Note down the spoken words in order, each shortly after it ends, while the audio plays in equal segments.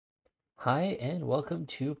Hi, and welcome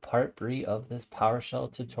to part 3 of this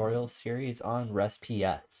PowerShell tutorial series on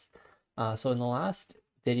RestPS. So in the last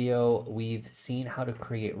video, we've seen how to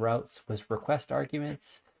create routes with request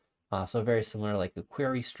arguments. So very similar like a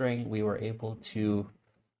query string, we were able to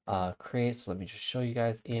create. So let me just show you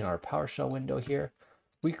guys in our PowerShell window here.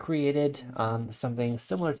 We created something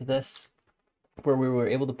similar to this where we were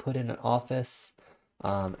able to put in an office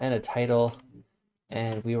and a title,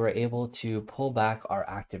 and we were able to pull back our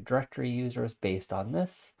Active Directory users based on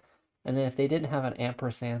this. And then if they didn't have an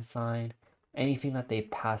ampersand sign, anything that they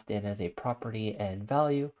passed in as a property and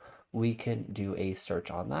value, we can do a search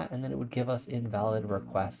on that, and then it would give us invalid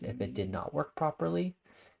requests if it did not work properly.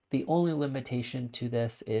 The only limitation to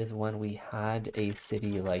this is when we had a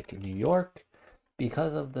city like New York.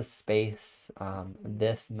 Because of the space,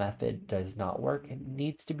 this method does not work. It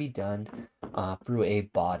needs to be done through a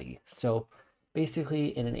body. So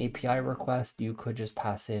basically in an API request, you could just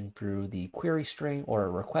pass in through the query string or a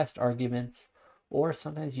request argument, or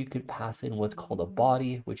sometimes you could pass in what's called a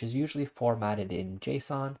body, which is usually formatted in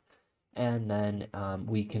JSON. And then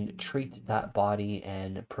we can treat that body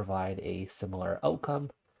and provide a similar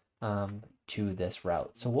outcome to this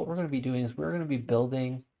route. So what we're going to be doing is we're going to be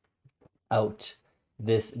building out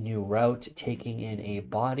this new route, taking in a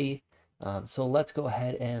body. So let's go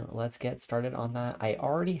ahead and let's get started on that. I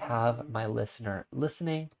already have my listener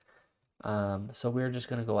listening. So we're just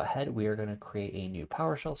going to go ahead. We are going to create a new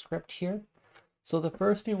PowerShell script here. So the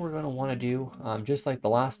first thing we're going to want to do, just like the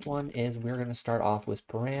last one, is we're going to start off with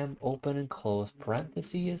param, open and close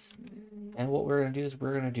parentheses. And what we're going to do is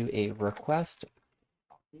we're going to do a request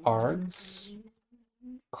args,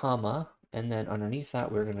 comma, and then underneath that,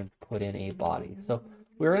 we're going to put in a body. So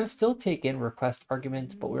we're going to still take in request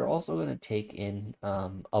arguments, but we're also going to take in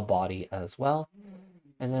a body as well.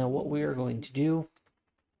 And then what we are going to do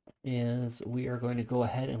is we are going to go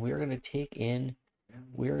ahead and we are going to take in,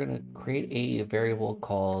 we're going to create a variable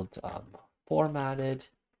called formatted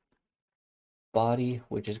body,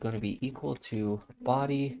 which is going to be equal to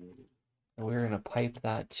body. And we're going to pipe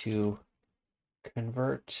that to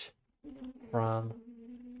convert from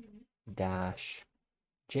dash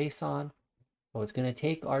JSON. So it's going to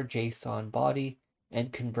take our JSON body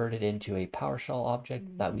and convert it into a PowerShell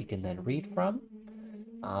object that we can then read from.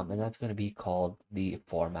 And that's going to be called the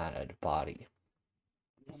formatted body.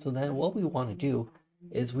 So then what we want to do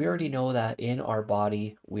is we already know that in our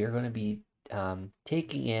body, we are going to be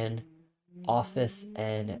taking in office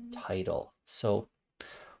and title. So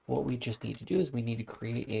what we just need to do is we need to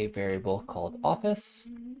create a variable called office,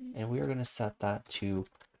 and we are going to set that to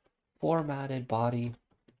formatted body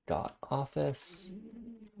dot office.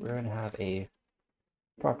 We're going to have a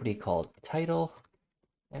property called title,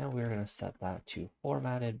 and we're going to set that to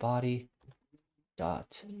formatted body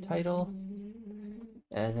dot title.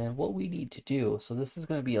 And then what we need to do, so this is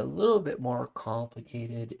going to be a little bit more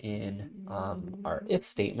complicated in our if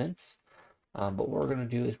statements, but what we're going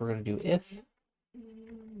to do is we're going to do if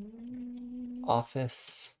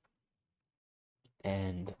office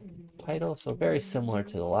and title. So very similar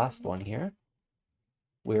to the last one here.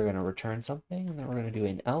 We're going to return something, and then we're going to do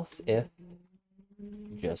an else if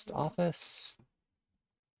just office,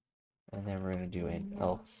 and then we're going to do an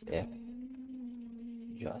else if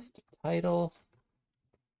just title,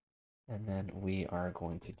 and then we are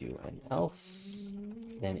going to do an else.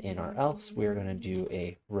 Then in our else, we're going to do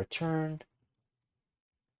a return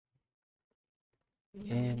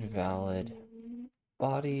invalid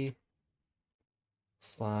body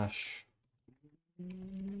slash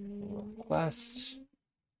request.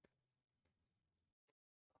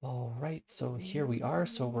 All right, so here we are.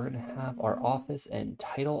 So we're going to have our office and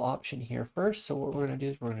title option here first. So what we're going to do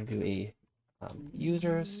is we're going to do a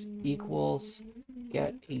users equals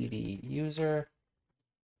get AD user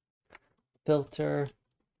filter,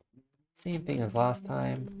 same thing as last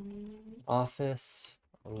time, office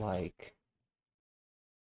like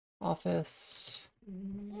office,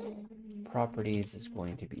 properties is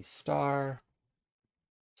going to be star,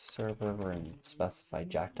 server we're going to specify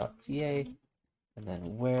jack.ca, and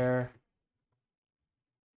then where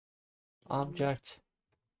object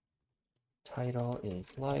title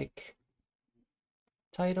is like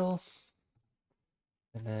title.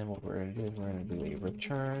 And then what we're going to do is we're going to do a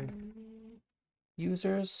return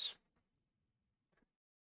users,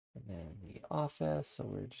 and then the office. So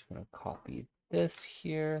we're just going to copy this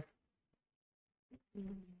here,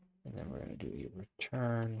 and then we're going to do a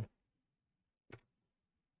return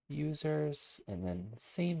users, and then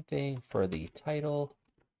same thing for the title,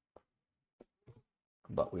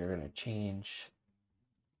 but we're going to change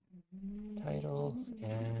title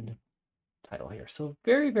and title here. So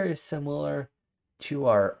very, very similar to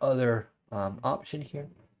our other option here,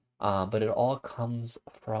 but it all comes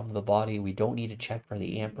from the body. We don't need to check for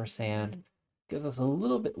the ampersand. Gives us a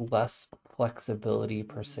little bit less flexibility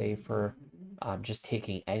per se for just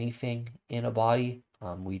taking anything in a body.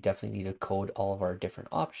 We definitely need to code all of our different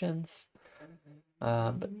options.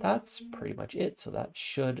 But that's pretty much it. So that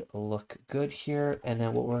should look good here. And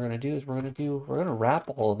then what we're going to do is we're going to wrap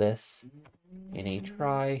all this in a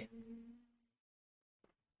try.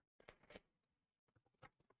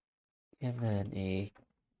 And then a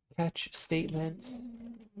catch statement.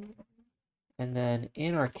 And then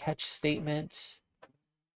in our catch statement,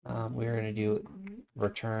 we're going to do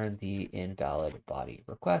return the invalid body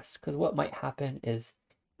request, because what might happen is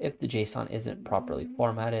if the JSON isn't properly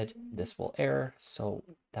formatted, this will error. So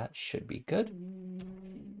that should be good.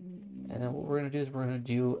 And then what we're going to do is we're going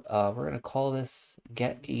to call this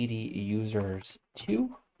get 80 users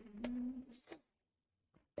 2.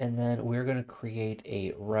 And then we're going to create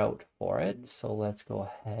a route for it. So let's go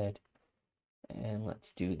ahead and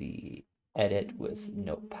let's do the edit with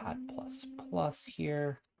Notepad++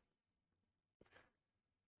 here.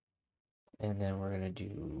 And then we're going to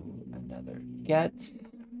do another get.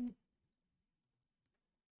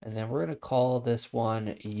 And then we're going to call this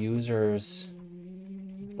one users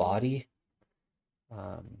body,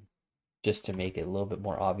 just to make it a little bit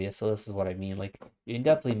more obvious. So this is what I mean. Like, you can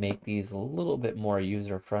definitely make these a little bit more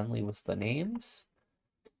user friendly with the names.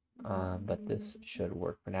 But this should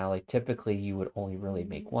work for now. Like, typically you would only really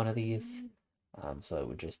make one of these. So it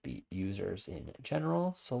would just be users in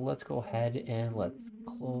general. So let's go ahead and let's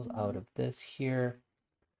close out of this here.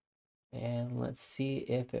 And let's see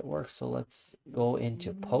if it works. So let's go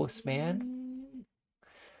into Postman.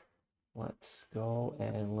 Let's go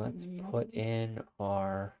and let's put in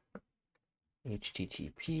our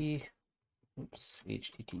HTTP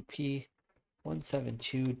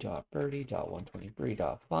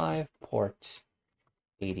 172.birdie.123.5 port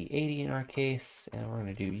 8080 in our case, and we're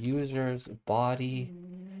going to do users body.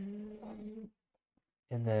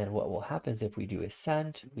 And then what will happen is if we do a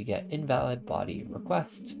send, we get invalid body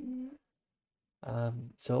request.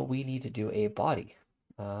 So we need to do a body.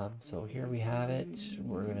 So here we have it.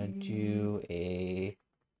 We're going to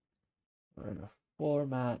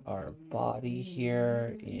format our body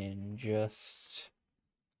here in just,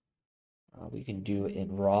 we can do it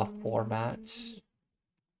in raw format.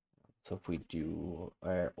 So if we do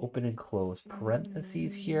our open and close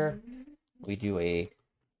parentheses here, we do a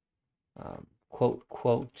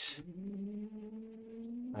quote,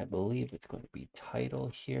 I believe it's going to be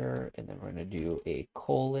title here, and then we're going to do a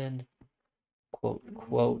colon, quote,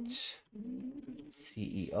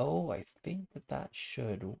 CEO. I think that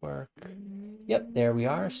should work. Yep, there we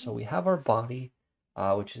are. So we have our body,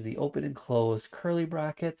 which is the open and close curly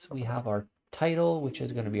brackets. We have our title, which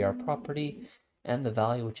is going to be our property, and the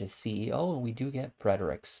value, which is CEO, and we do get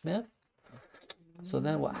Frederick Smith. So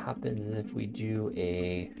then what happens is if we do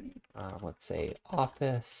a, let's say,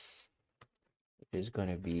 office, which is going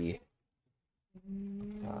to be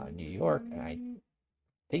New York, and I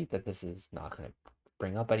think that this is not going to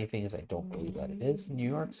bring up anything, as I don't believe that it is New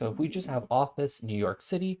York. So if we just have office New York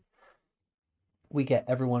City, we get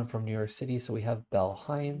everyone from New York City. So we have Belle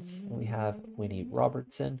Hines and we have Winnie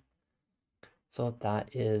Robertson. So that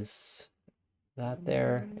is that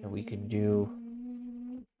there, and we can do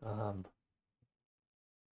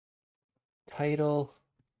title.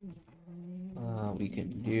 We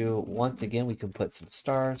can do, once again, we can put some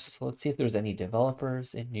stars. So let's see if there's any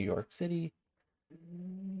developers in New York City.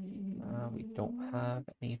 We don't have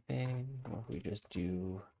anything. Or if we just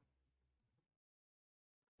do,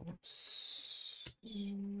 oops.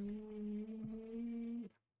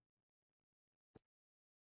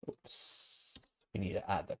 We need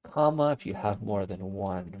to add the comma if you have more than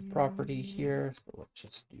one property here. So let's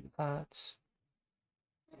just do that.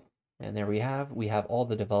 And there we have all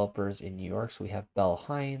the developers in New York. So we have Belle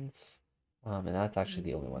Hines, and that's actually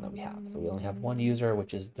the only one that we have. So we only have one user,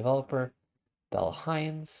 which is developer, Belle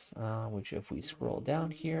Hines, which if we scroll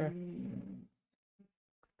down here,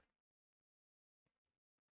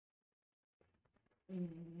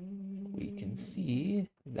 we can see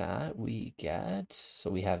that we get, so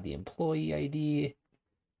we have the employee ID.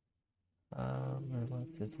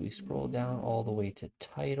 If we scroll down all the way to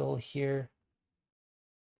title here,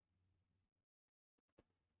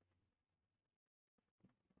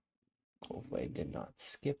 hopefully I did not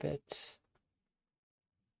skip it.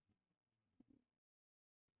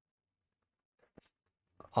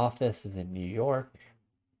 Office is in New York.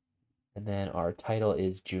 And then our title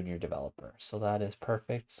is junior developer. So that is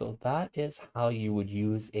perfect. So that is how you would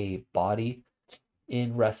use a body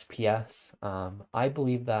in RestPS. I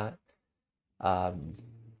believe that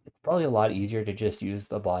it's Probably a lot easier to just use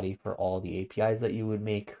the body for all the APIs that you would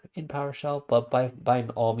make in PowerShell, but by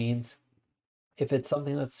all means, if it's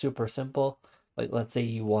something that's super simple, like let's say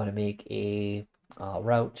you want to make a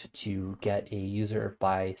route to get a user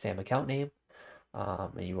by SAM account name,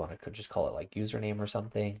 and you want to just call it like username or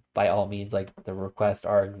something, by all means, like the request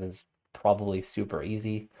args is probably super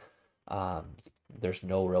easy. Um, there's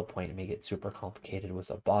no real point to make it super complicated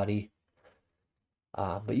with a body.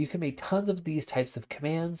 But you can make tons of these types of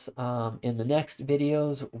commands. In the next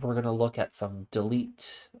videos, we're going to look at some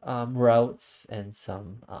delete routes and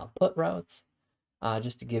some put routes,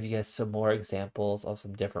 just to give you guys some more examples of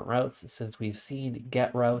some different routes. Since we've seen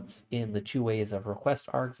get routes in the two ways of request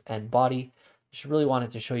args and body, just really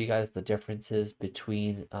wanted to show you guys the differences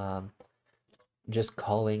between just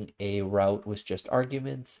calling a route with just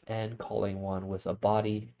arguments and calling one with a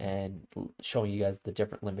body, and showing you guys the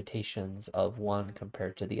different limitations of one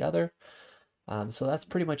compared to the other. So that's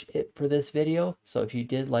pretty much it for this video. So if you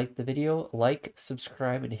did like the video, like,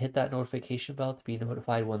 subscribe, and hit that notification bell to be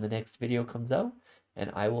notified when the next video comes out.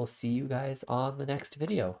 And I will see you guys on the next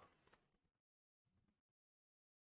video.